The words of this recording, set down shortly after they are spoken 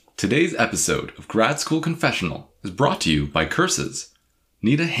Today's episode of Grad School Confessional is brought to you by curses.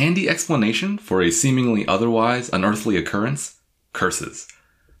 Need a handy explanation for a seemingly otherwise unearthly occurrence? Curses.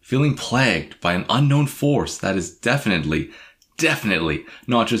 Feeling plagued by an unknown force that is definitely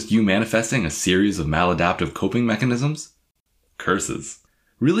not just you manifesting a series of maladaptive coping mechanisms? Curses.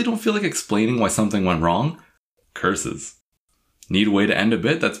 Really don't feel like explaining why something went wrong? Curses. Need a way to end a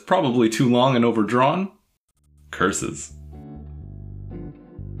bit that's probably too long and overdrawn? Curses.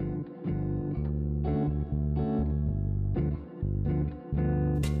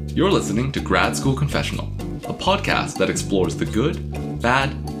 You're listening to Grad School Confessional, a podcast that explores the good,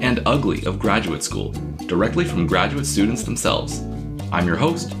 bad, and ugly of graduate school, directly from graduate students themselves. I'm your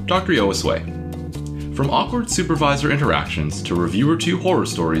host, Dr. Yoasway. From awkward supervisor interactions to reviewer 2 horror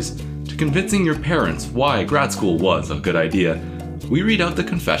stories, to convincing your parents why grad school was a good idea, we read out the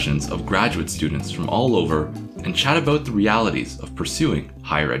confessions of graduate students from all over and chat about the realities of pursuing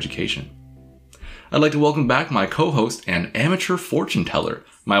higher education. I'd like to welcome back my co-host and amateur fortune teller,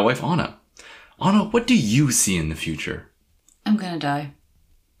 my wife Anna. Anna, what do you see in the future? I'm gonna die.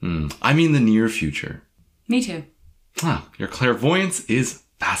 I mean the near future. Me too. Your clairvoyance is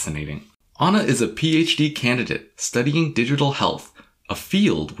fascinating. Anna is a PhD candidate studying digital health, a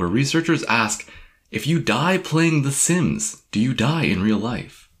field where researchers ask, if you die playing The Sims, do you die in real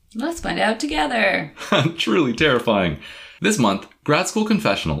life? Let's find out together. Truly terrifying. This month, Grad School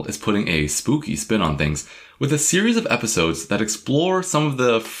Confessional is putting a spooky spin on things with a series of episodes that explore some of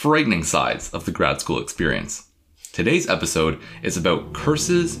the frightening sides of the grad school experience. Today's episode is about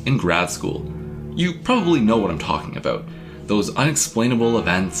curses in grad school. You probably know what I'm talking about. Those unexplainable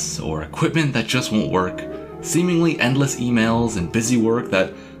events or equipment that just won't work, seemingly endless emails and busy work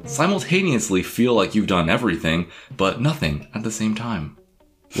that simultaneously feel like you've done everything, but nothing at the same time.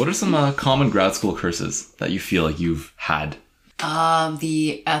 What are some common grad school curses that you feel like you've had?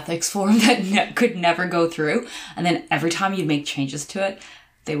 The ethics form that could never go through. And then every time you'd make changes to it,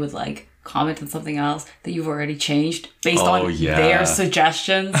 they would comment on something else that you've already changed based on their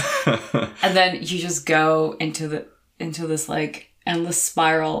suggestions. And then you just go into this endless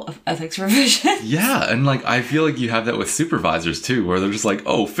spiral of ethics revision. Yeah, and I feel like you have that with supervisors too, where they're just like,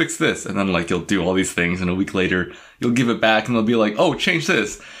 oh, fix this. And then you'll do all these things and a week later you'll give it back and they'll be like, oh, change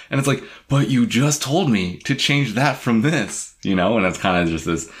this. And it's like, but you just told me to change that from this, and it's kind of just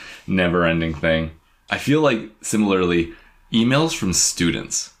this never ending thing. I feel like similarly, emails from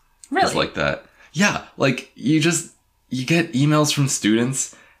students. Really? Is like that. Yeah, you get emails from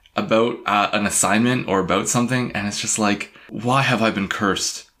students about an assignment or about something, and it's just like, why have I been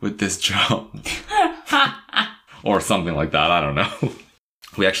cursed with this job? Or something like that, I don't know.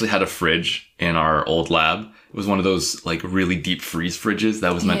 We actually had a fridge in our old lab. It was one of those really deep freeze fridges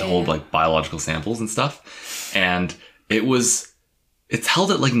that was meant to hold biological samples and stuff. And it's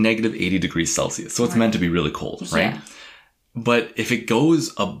held at negative 80 degrees Celsius. So it's meant to be really cold, right? Yeah. But if it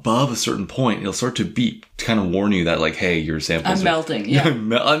goes above a certain point, it'll start to beep to kind of warn you that hey, your samples I'm melting. Yeah.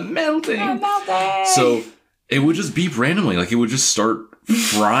 I'm melting. I'm melting. So it would just beep randomly. It would just start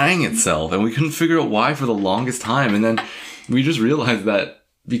frying itself. And we couldn't figure out why for the longest time. And then we just realized that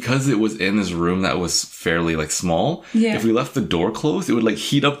because it was in this room that was fairly small, if we left the door closed, it would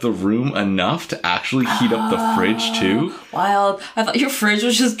heat up the room enough to actually heat up the fridge too. Wild. I thought your fridge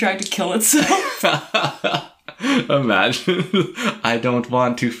was just trying to kill itself. Imagine. I don't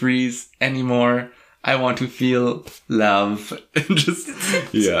want to freeze anymore. I want to feel love.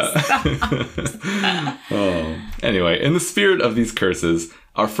 Anyway, in the spirit of these curses,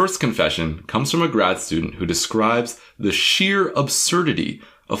 our first confession comes from a grad student who describes the sheer absurdity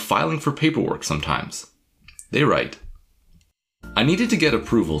of filing for paperwork sometimes. They write, I needed to get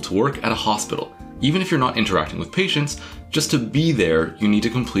approval to work at a hospital. Even if you're not interacting with patients, just to be there, you need to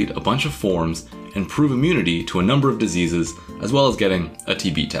complete a bunch of forms and prove immunity to a number of diseases, as well as getting a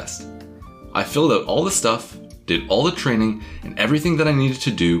TB test. I filled out all the stuff, did all the training and everything that I needed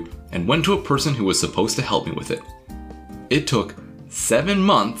to do, and went to a person who was supposed to help me with it. It took 7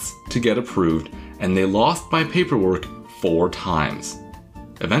 months to get approved, and they lost my paperwork 4 times.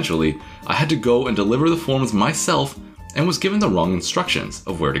 Eventually, I had to go and deliver the forms myself and was given the wrong instructions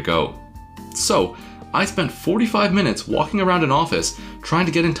of where to go. So, I spent 45 minutes walking around an office trying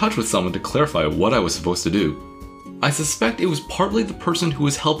to get in touch with someone to clarify what I was supposed to do. I suspect it was partly the person who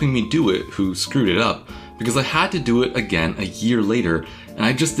was helping me do it who screwed it up, because I had to do it again a year later, and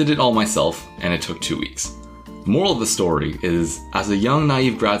I just did it all myself, and it took 2 weeks. The moral of the story is, as a young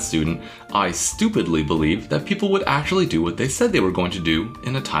naive grad student, I stupidly believed that people would actually do what they said they were going to do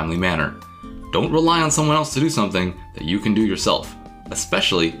in a timely manner. Don't rely on someone else to do something that you can do yourself,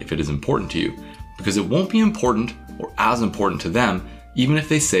 especially if it is important to you, because it won't be important or as important to them even if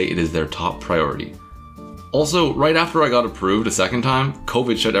they say it is their top priority. Also, right after I got approved a second time,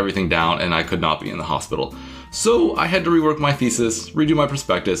 COVID shut everything down and I could not be in the hospital. So I had to rework my thesis, redo my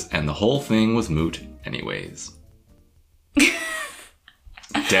prospectus, and the whole thing was moot anyways.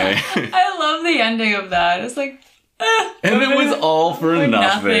 Dang. I love the ending of that. It's like, and it was all for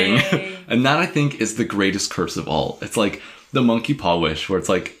nothing. And that, I think, is the greatest curse of all. It's like the monkey paw wish, where it's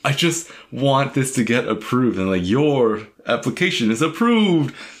like, I just want this to get approved, and like, your application is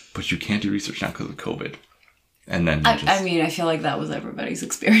approved, but you can't do research now because of COVID. And then I mean, I feel like that was everybody's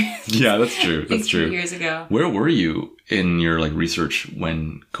experience. Yeah, that's true. That's true. Years ago. Where were you in your like research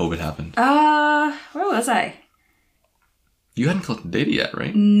when COVID happened? Where was I? You hadn't collected data yet,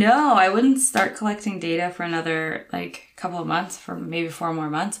 right? No, I wouldn't start collecting data for another like couple of months, for maybe 4 more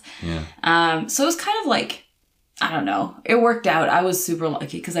months. Yeah. So it was kind of like, I don't know. It worked out. I was super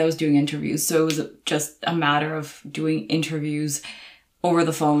lucky because I was doing interviews. So it was just a matter of doing interviews over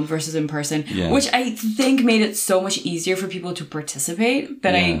the phone versus in person, which I think made it so much easier for people to participate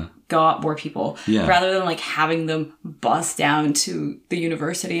that I got more people rather than like having them bus down to the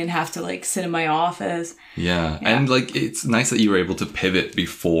university and have to like sit in my office. Yeah. And like, it's nice that you were able to pivot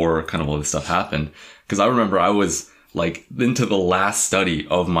before kind of all this stuff happened. Because I remember I was like into the last study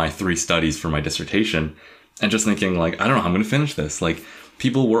of my 3 studies for my dissertation and just thinking like, I don't know how I'm going to finish this. Like,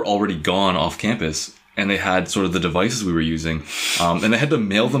 people were already gone off campus. And they had sort of the devices we were using. And they had to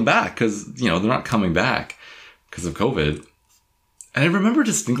mail them back because, you know, they're not coming back because of COVID. And I remember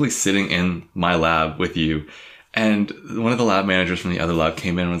distinctly sitting in my lab with you. And one of the lab managers from the other lab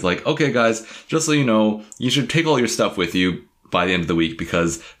came in and was like, okay, guys, just so you know, you should take all your stuff with you by the end of the week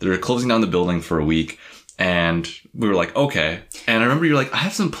because they're closing down the building for a week. And we were like, okay. And I remember you're like, I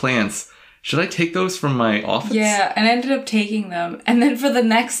have some plants. Should I take those from my office? Yeah, and I ended up taking them. And then for the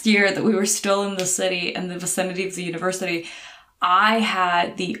next year that we were still in the city and the vicinity of the university, I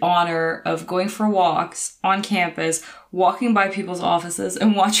had the honor of going for walks on campus, walking by people's offices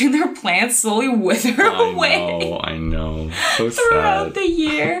and watching their plants slowly wither away. I know. So Throughout sad. the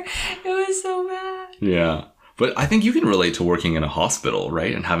year. It was so bad. Yeah. But I think you can relate to working in a hospital,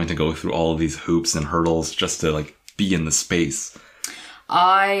 right? And having to go through all of these hoops and hurdles just to like be in the space.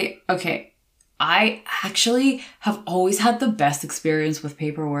 I actually have always had the best experience with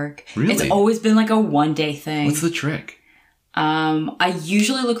paperwork. Really? It's always been like a one-day thing. What's the trick? I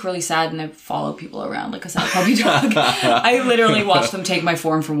usually look really sad and I follow people around like a sad puppy dog. I literally watch them take my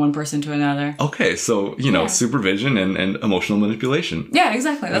form from one person to another. Okay, so, you know, supervision and emotional manipulation. Yeah,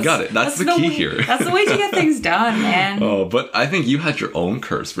 exactly. I got it. That's the key here. That's the way to get things done, man. Oh, but I think you had your own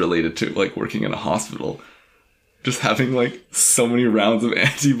curse related to, like, working in a hospital. Just having, like, so many rounds of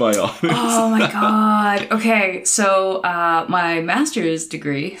antibiotics. Oh, my God. Okay, so my master's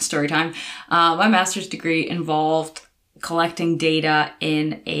degree, story time, my master's degree involved collecting data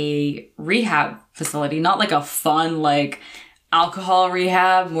in a rehab facility. Not like a fun, like, alcohol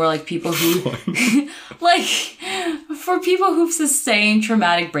rehab, more like people who... like, for people who've sustained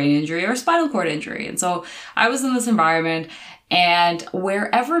traumatic brain injury or spinal cord injury. And so I was in this environment... And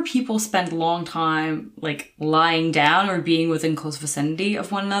wherever people spend long time, like, lying down or being within close vicinity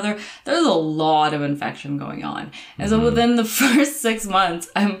of one another, there's a lot of infection going on. And so within the first 6 months,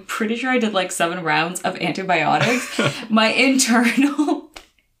 I'm pretty sure I did, like, 7 rounds of antibiotics. My internal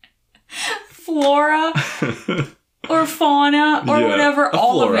flora or fauna or whatever,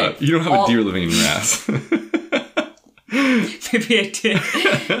 all flora. of it. You don't have a deer living in your ass. Maybe I did.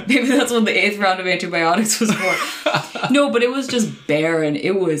 Maybe that's what the 8th round of antibiotics was for. No, but it was just barren.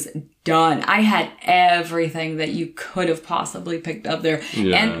 It was done. I had everything that you could have possibly picked up there.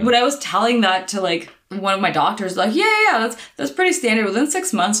 Yeah. And when I was telling that to like one of my doctors, like, yeah, that's pretty standard. Within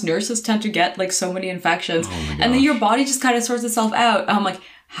 6 months, nurses tend to get like so many infections. And then your body just kind of sorts itself out. I'm like,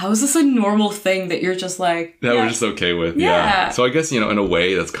 how is this a normal thing that you're just like... That we're just okay with. Yeah. So I guess, you know, in a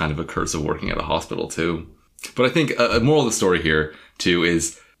way, that's kind of a curse of working at a hospital too. But I think a moral of the story here, too,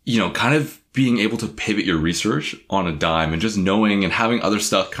 is, you know, kind of being able to pivot your research on a dime and just knowing and having other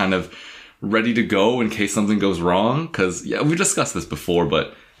stuff kind of ready to go in case something goes wrong. Because, yeah, we've discussed this before,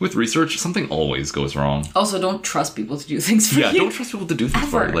 but with research, something always goes wrong. Also, don't trust people to do things for you. Yeah, don't trust people to do things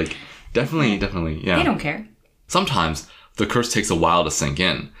for you. Like, definitely, yeah. They don't care. Sometimes the curse takes a while to sink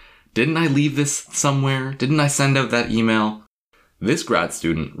in. Didn't I leave this somewhere? Didn't I send out that email? This grad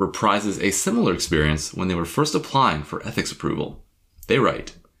student reprises a similar experience when they were first applying for ethics approval. They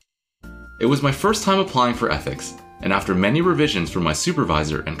write, "It was my first time applying for ethics, and after many revisions from my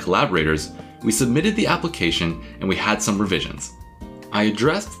supervisor and collaborators, we submitted the application and we had some revisions. I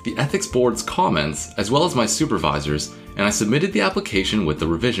addressed the ethics board's comments as well as my supervisors, and I submitted the application with the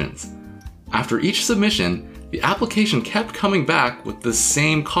revisions. After each submission, the application kept coming back with the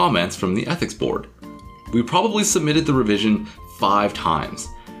same comments from the ethics board. We probably submitted the revision 5 times.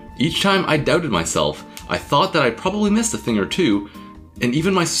 Each time I doubted myself, I thought that I probably missed a thing or two, and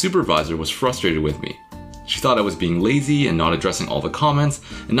even my supervisor was frustrated with me. She thought I was being lazy and not addressing all the comments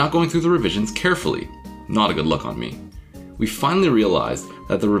and not going through the revisions carefully. Not a good look on me. We finally realized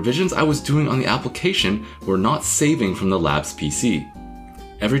that the revisions I was doing on the application were not saving from the lab's PC.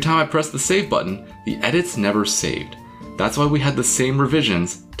 Every time I pressed the save button, the edits never saved. That's why we had the same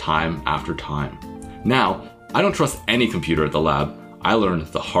revisions time after time. Now, I don't trust any computer at the lab. I learned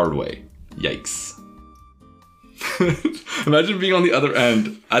the hard way. Yikes. Imagine being on the other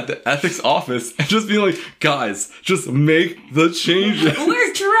end at the ethics office and just being like, guys, just make the changes.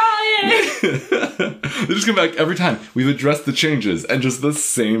 We're trying. They just come back every time. We've addressed the changes and just the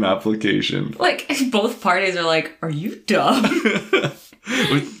same application. Like, both parties are like, are you dumb?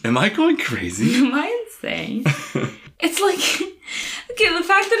 Wait, am I going crazy? Am I insane? It's like, okay, the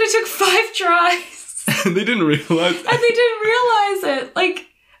fact that it took 5 tries. And they didn't realize it. And they didn't realize it. Like,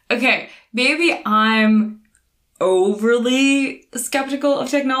 okay, maybe I'm overly skeptical of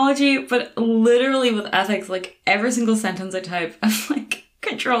technology, but literally with ethics, like every single sentence I type, I'm like,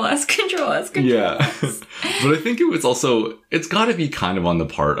 Control S, Control S, Control S. But I think it's got to be kind of on the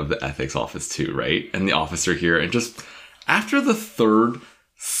part of the ethics office too, right? And the officer here, and just after the third,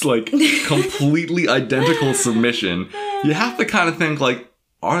 like, completely identical submission, you have to kind of think, like,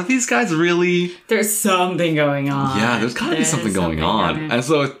 are these guys really... There's something going on. Yeah, there's got to be something going on. And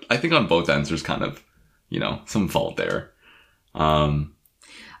so I think on both ends, there's kind of, some fault there.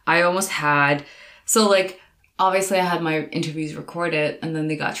 I almost had... So, like, obviously I had my interviews recorded and then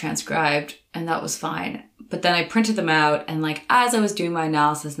they got transcribed and that was fine. But then I printed them out and, like, as I was doing my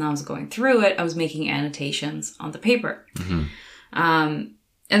analysis and I was going through it, I was making annotations on the paper. Mm-hmm.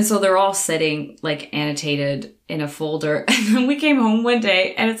 And so they're all sitting, like, annotated in a folder. And then we came home one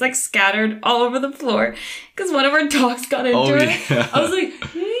day and it's, like, scattered all over the floor because one of our dogs got into it. Yeah. I was like,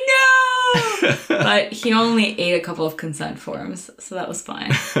 no! But he only ate a couple of consent forms, so that was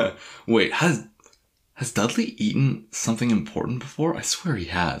fine. Wait, has Dudley eaten something important before? I swear he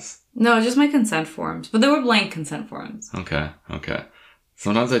has. No, just my consent forms. But they were blank consent forms. Okay.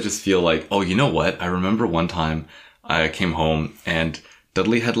 Sometimes I just feel like, oh, you know what? I remember one time I came home and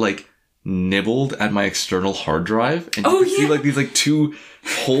Dudley had, like, nibbled at my external hard drive. And you could see, like, these, like, 2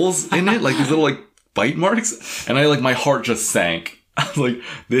 holes in it. Like, these little, like, bite marks. And my heart just sank. I was like,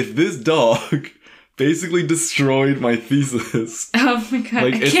 this dog basically destroyed my thesis. Oh my god,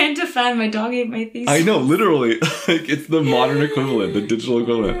 like, I can't defend. My dog ate my thesis. I know, literally. Like, it's the modern equivalent, the digital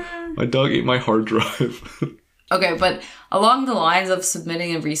equivalent. My dog ate my hard drive. Okay, but along the lines of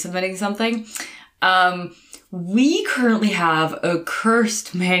submitting and resubmitting something, we currently have a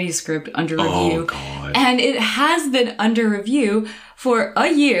cursed manuscript under review. Oh, God. And it has been under review for a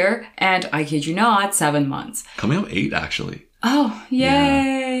year, and I kid you not, 7 months. Coming up 8, actually. Oh,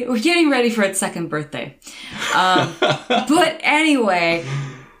 yay. Yeah. We're getting ready for its 2nd birthday. But anyway,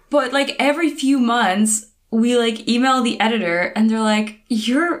 like, every few months, we, like, email the editor, and they're like,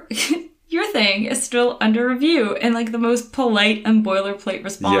 your thing is still under review, in, like, the most polite and boilerplate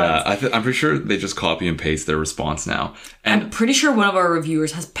response. Yeah, I'm pretty sure they just copy and paste their response now. And I'm pretty sure one of our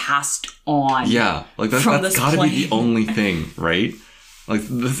reviewers has passed on. Yeah, like, that's gotta be the only thing, right? Like,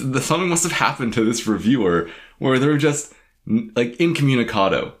 something must have happened to this reviewer where they're just, like,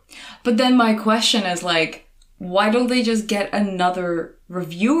 incommunicado. But then my question is, like, why don't they just get another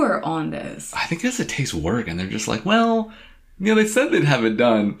reviewer on this? I think because it takes work, and they're just like, well... they said they'd have it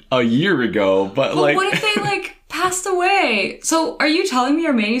done a year ago, but like... what if they, like, passed away? So are you telling me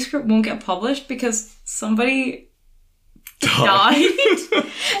your manuscript won't get published because somebody died?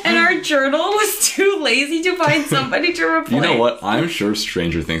 And our journal was too lazy to find somebody to replace? You know what? I'm sure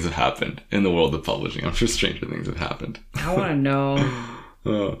stranger things have happened in the world of publishing. I'm sure stranger things have happened. I want to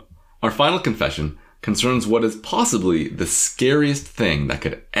know. Our final confession concerns what is possibly the scariest thing that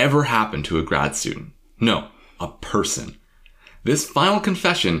could ever happen to a grad student. No, a person. This final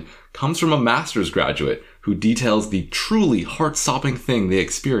confession comes from a master's graduate who details the truly heart-stopping thing they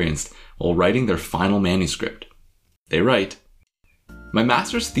experienced while writing their final manuscript. They write, "My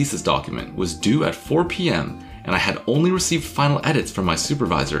master's thesis document was due at 4 p.m. and I had only received final edits from my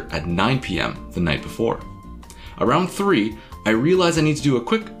supervisor at 9 p.m. the night before. Around 3, I realized I need to do a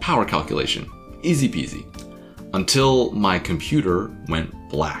quick power calculation. Easy peasy. Until my computer went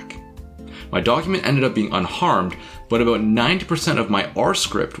black. My document ended up being unharmed, but about 90% of my R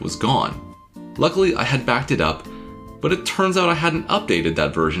script was gone. Luckily, I had backed it up, but it turns out I hadn't updated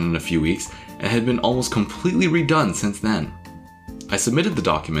that version in a few weeks and had been almost completely redone since then. I submitted the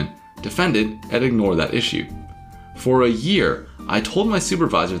document, defended, and ignored that issue. For a year, I told my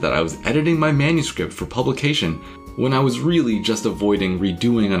supervisor that I was editing my manuscript for publication when I was really just avoiding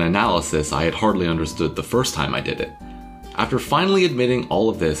redoing an analysis I had hardly understood the first time I did it. After finally admitting all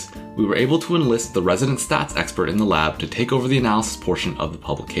of this, we were able to enlist the resident stats expert in the lab to take over the analysis portion of the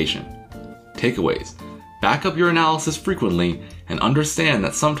publication. Takeaways: back up your analysis frequently and understand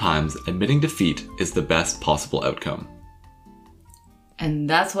that sometimes admitting defeat is the best possible outcome. And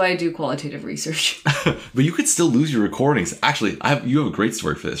that's why I do qualitative research. But you could still lose your recordings. Actually, you have a great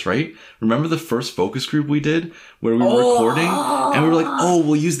story for this, right? Remember the first focus group we did where we were recording and we were like, oh,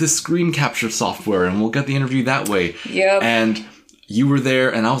 we'll use this screen capture software and we'll get the interview that way. Yep. And you were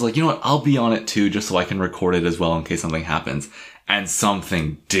there and I was like, you know what? I'll be on it too just so I can record it as well in case something happens. And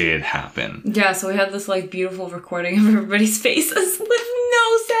something did happen. Yeah, so we had this like beautiful recording of everybody's faces with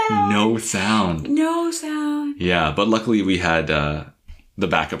no sound. No sound. No sound. Yeah, but luckily we had the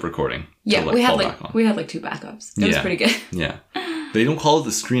backup recording. Yeah, we had like 2 backups. It was pretty good. Yeah. They don't call it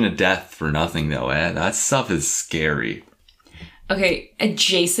the screen of death for nothing though, eh? That stuff is scary. Okay,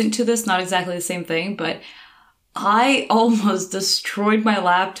 adjacent to this, not exactly the same thing, but I almost destroyed my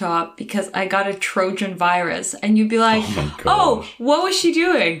laptop because I got a Trojan virus. And you'd be like, oh, what was she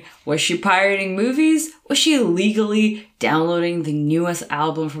doing? Was she pirating movies? Was she illegally downloading the newest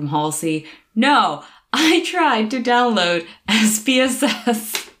album from Halsey? No, I tried to download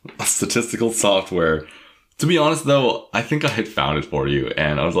SPSS. A statistical software. To be honest though, I think I had found it for you.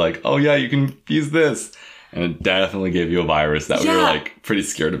 And I was like, oh yeah, you can use this. And it definitely gave you a virus that we were like pretty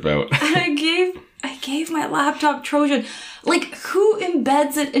scared about. And I gave my laptop Trojan. Like, who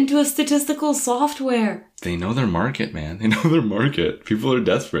embeds it into a statistical software? They know their market, man. They know their market. People are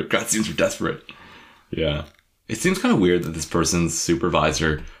desperate. Grad students are desperate. Yeah. It seems kind of weird that this person's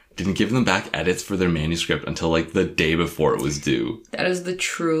supervisor didn't give them back edits for their manuscript until like the day before it was due. That is the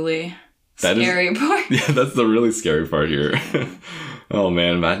truly scary part. Yeah, that's the really scary part here. Oh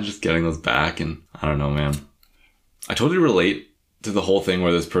man, imagine just getting those back and I don't know, man. I totally relate to the whole thing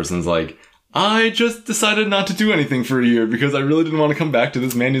where this person's like, I just decided not to do anything for a year because I really didn't want to come back to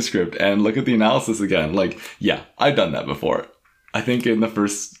this manuscript and look at the analysis again. Like, yeah, I've done that before. I think in the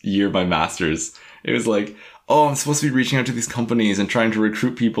first year of my master's, it was like, oh, I'm supposed to be reaching out to these companies and trying to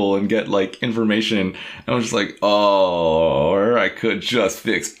recruit people and get like information. And I was just like, oh, or I could just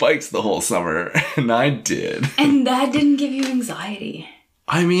fix bikes the whole summer. And I did. And that didn't give you anxiety.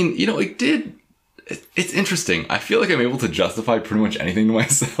 I mean, you know, it did. It's interesting. I feel like I'm able to justify pretty much anything to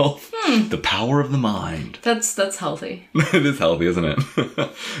myself. The power of the mind. That's healthy. It is healthy, isn't it?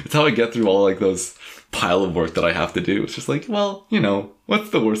 It's how I get through all like those pile of work that I have to do. It's just like, well, you know, what's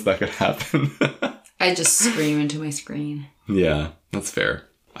the worst that could happen? I just scream into my screen. Yeah, that's fair.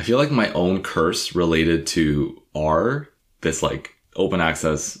 I feel like my own curse related to R, this like open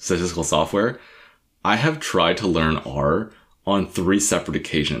access statistical software, I have tried to learn R on 3 separate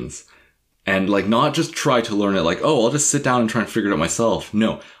occasions. And like not just try to learn it like, oh, I'll just sit down and try and figure it out myself.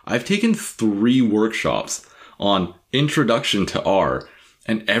 No, I've taken 3 workshops on introduction to R.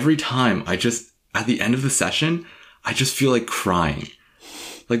 And every time I just, at the end of the session, I just feel like crying.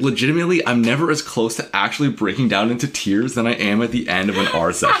 Like legitimately, I'm never as close to actually breaking down into tears than I am at the end of an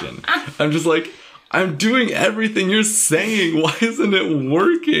R session. I'm just like, I'm doing everything you're saying. Why isn't it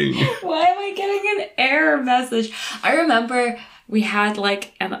working? Why am I getting an error message? I remember we had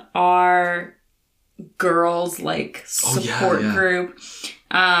like an R girls like support group.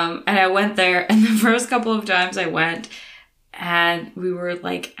 And I went there and the first couple of times I went and we were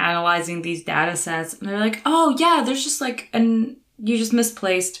like analyzing these data sets and they're like, oh yeah, there's just like you just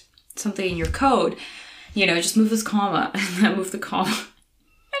misplaced something in your code. You know, just move this comma and then move the comma.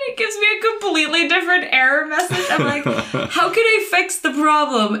 And it gives me a completely different error message. I'm like, how can I fix the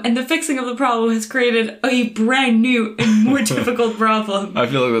problem? And the fixing of the problem has created a brand new and more difficult problem. I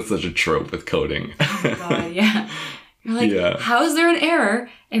feel like that's such a trope with coding. Oh my god, yeah. You're like, how is there an error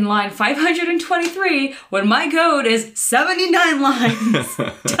in line 523 when my code is 79 lines?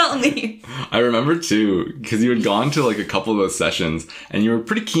 Tell me. I remember too, because you had gone to like a couple of those sessions and you were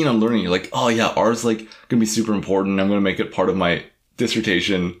pretty keen on learning. You're like, oh yeah, R's like gonna be super important. I'm gonna make it part of my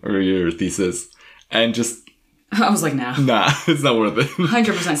dissertation or your thesis. And just I was like, nah, it's not worth it.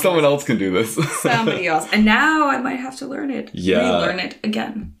 100%. Someone else can do this. Somebody else. And now I might have to learn it. Yeah. Relearn it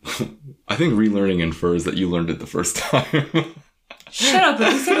again. I think relearning infers that you learned it the first time. Shut up,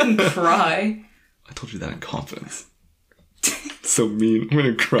 at least I didn't cry. I told you that in confidence. So mean. I'm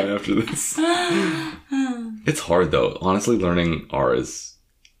gonna cry after this. It's hard though. Honestly, learning R is,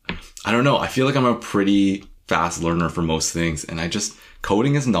 I don't know. I feel like I'm a pretty fast learner for most things. And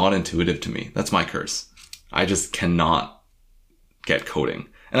coding is not intuitive to me. That's my curse. I just cannot get coding.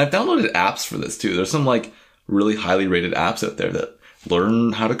 And I've downloaded apps for this too. There's some like really highly rated apps out there that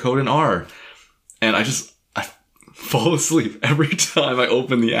learn how to code in R. And I fall asleep every time I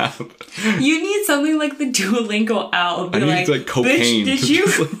open the app. You need something like the Duolingo app. I need like cocaine bitch, to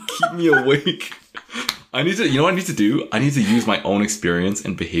just like keep me awake. You know what I need to do? I need to use my own experience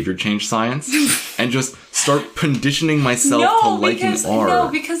in behavior change science and just start conditioning myself to liking R. No,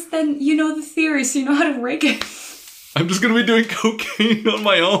 because then you know the theory, so you know how to rig it. I'm just going to be doing cocaine on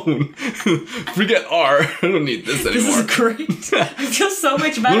my own. Forget R. I don't need this anymore. This is great. I feel so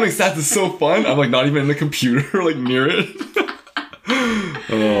much better. Learning stats is so fun. I'm like not even in the computer, like near it.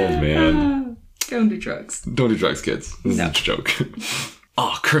 Oh, man. Don't do drugs. Don't do drugs, kids. This is a joke.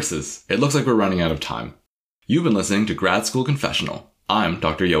 Oh, curses. It looks like we're running out of time. You've been listening to Grad School Confessional. I'm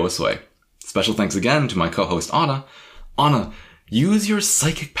Dr. Yoasue. Special thanks again to my co-host, Anna. Anna, use your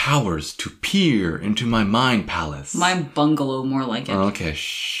psychic powers to peer into my mind palace. My bungalow, more like it. Okay,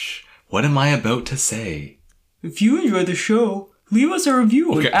 shh. What am I about to say? If you enjoy the show, leave us a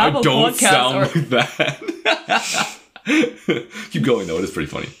review on Apple Podcasts. I don't sound like that. Keep going, though. It is pretty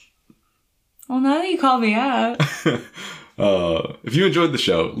funny. Well, now that you call me out. If you enjoyed the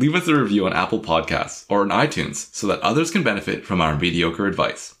show, leave us a review on Apple Podcasts or on iTunes so that others can benefit from our mediocre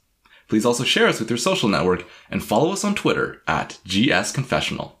advice. Please also share us with your social network and follow us on Twitter at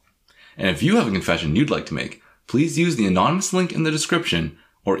GSConfessional. And if you have a confession you'd like to make, please use the anonymous link in the description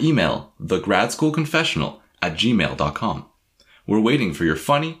or email thegradschoolconfessional@gmail.com. We're waiting for your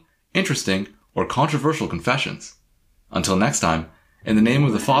funny, interesting, or controversial confessions. Until next time, in the name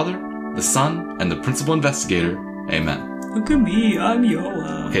of the Father, the Son, and the Principal Investigator, Amen. Look at me, I'm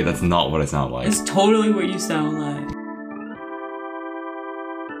Yoa. Okay, that's not what I sound like. It's totally what you sound like.